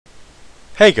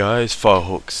Hey guys,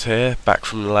 Firehawks here, back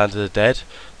from the land of the dead,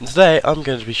 and today I'm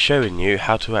going to be showing you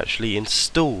how to actually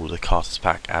install the Carter's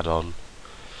Pack add-on.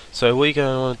 So what you're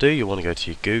going to want to do, you want to go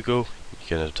to your Google,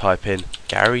 you're going to type in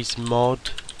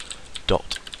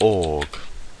garrysmod.org,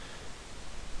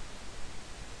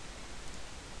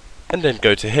 and then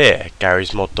go to here,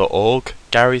 garrysmod.org,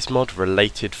 Garry's Mod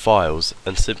related files,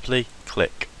 and simply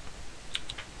click.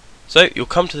 So you'll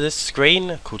come to this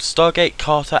screen called Stargate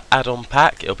Carter Add-on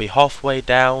Pack. It'll be halfway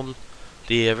down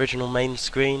the original main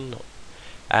screen,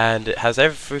 and it has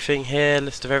everything here,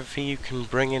 list of everything you can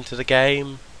bring into the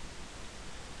game.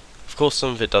 Of course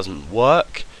some of it doesn't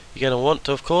work. You're going to want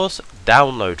to, of course,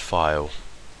 download file.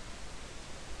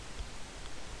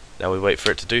 Now we wait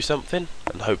for it to do something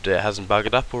and hope that it hasn't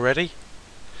bugged up already.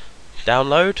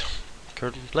 Download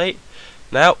complete.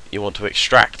 Now you want to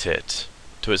extract it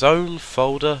to its own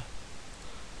folder,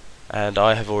 and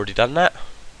I have already done that.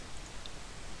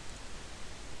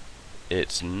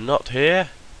 It's not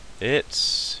here,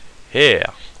 it's here.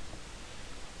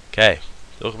 Okay,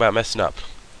 talk about messing up.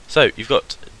 So you've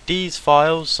got these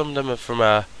files, some of them are from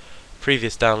a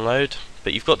previous download,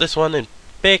 but you've got this one in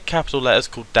big capital letters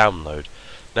called download.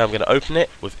 Now I'm going to open it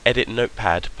with Edit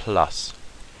Notepad+.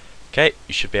 Okay,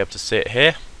 you should be able to see it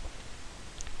here.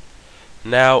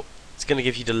 Now it's going to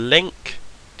give you the link,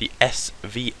 the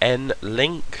SVN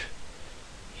link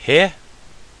here.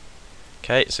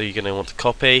 Okay, so you're going to want to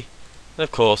copy and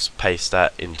of course paste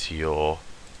that into your,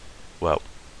 well,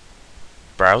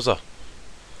 browser.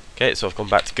 Okay, so I've gone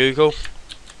back to Google,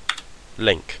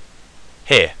 link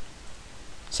here.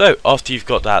 So after you've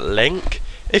got that link,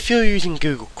 if you're using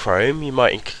Google Chrome you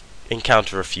might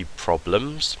encounter a few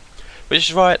problems,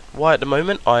 which is why at the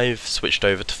moment I've switched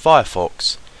over to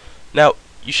Firefox. Now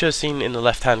you should have seen in the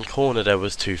left hand corner there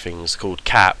was two things called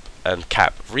C.A.P and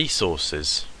C.A.P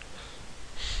resources.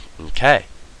 Okay,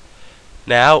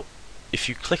 now if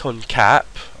you click on C.A.P,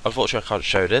 unfortunately I can't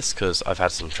show this because I've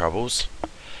had some troubles,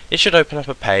 it should open up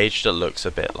a page that looks a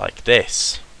bit like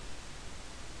this.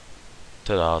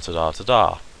 Ta-da, ta-da,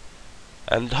 ta-da.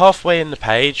 And halfway in the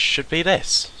page should be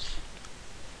this.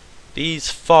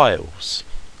 These files.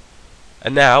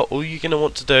 And now all you're going to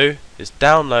want to do is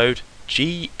download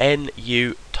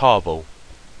GNU Tarball.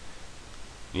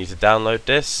 You need to download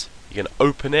this. You're going to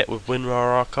open it with WinRAR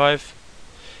Archive.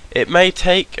 It may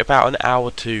take about an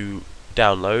hour to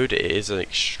download. It is an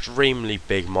extremely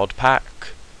big mod pack,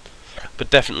 but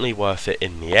definitely worth it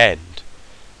in the end.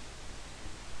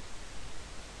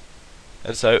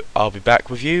 And so I'll be back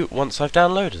with you once I've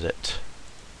downloaded it.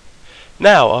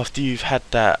 Now, after you've had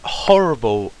that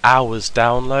horrible hours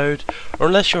download, or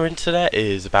unless your internet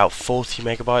is about 40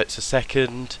 megabytes a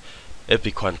second, it'd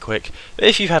be quite quick. But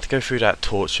if you've had to go through that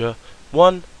torture,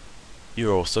 1,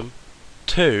 you're awesome.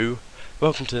 2,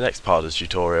 welcome to the next part of this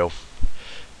tutorial,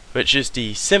 which is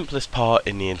the simplest part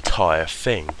in the entire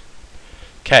thing.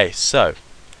 Okay, so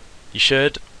you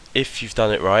should, if you've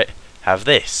done it right, have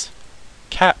this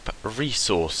C.A.P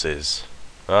resources.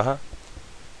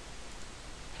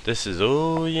 This is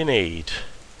all you need.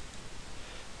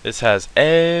 This has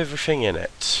everything in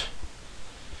it.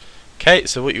 Okay,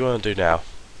 so what you want to do now,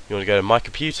 you want to go to My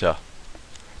Computer.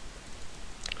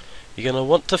 You're going to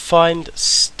want to find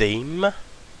Steam.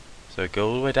 So go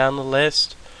all the way down the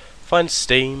list, find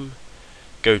Steam,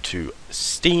 go to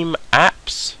Steam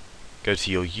Apps, go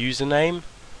to your username,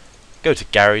 go to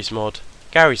Garry's Mod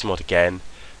again,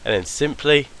 and then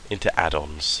simply into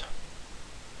add-ons.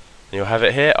 And you'll have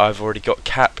it here. I've already got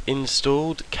C.A.P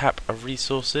installed, C.A.P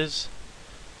resources.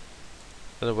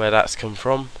 Don't know where that's come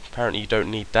from. Apparently you don't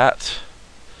need that.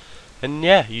 And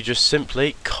yeah, you just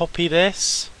simply copy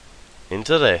this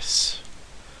into this,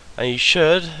 and you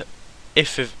should,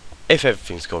 if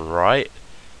everything's gone right,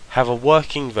 have a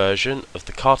working version of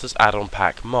the Carter's Add-on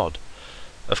Pack mod.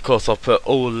 Of course I'll put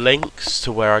all links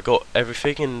to where I got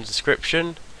everything in the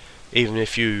description, even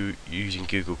if you're using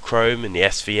Google Chrome and the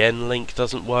SVN link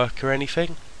doesn't work or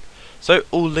anything. So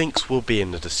all links will be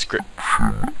in the description.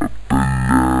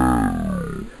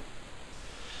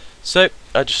 So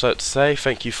I'd just like to say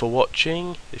thank you for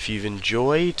watching. If you've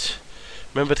enjoyed,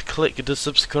 remember to click the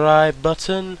subscribe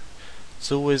button.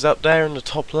 It's always up there in the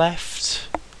top left.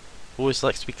 Always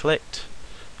likes to be clicked.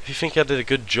 If you think I did a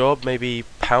good job, maybe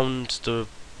pound the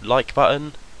like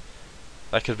button.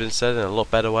 That could have been said in a lot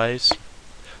better ways.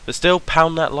 But still,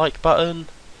 pound that like button.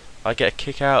 I get a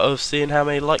kick out of seeing how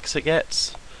many likes it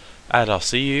gets. And I'll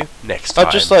see you next time.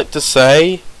 I'd just like to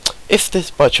say, if this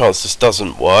by chance this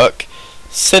doesn't work,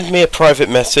 send me a private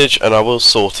message and I will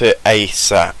sort it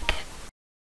ASAP.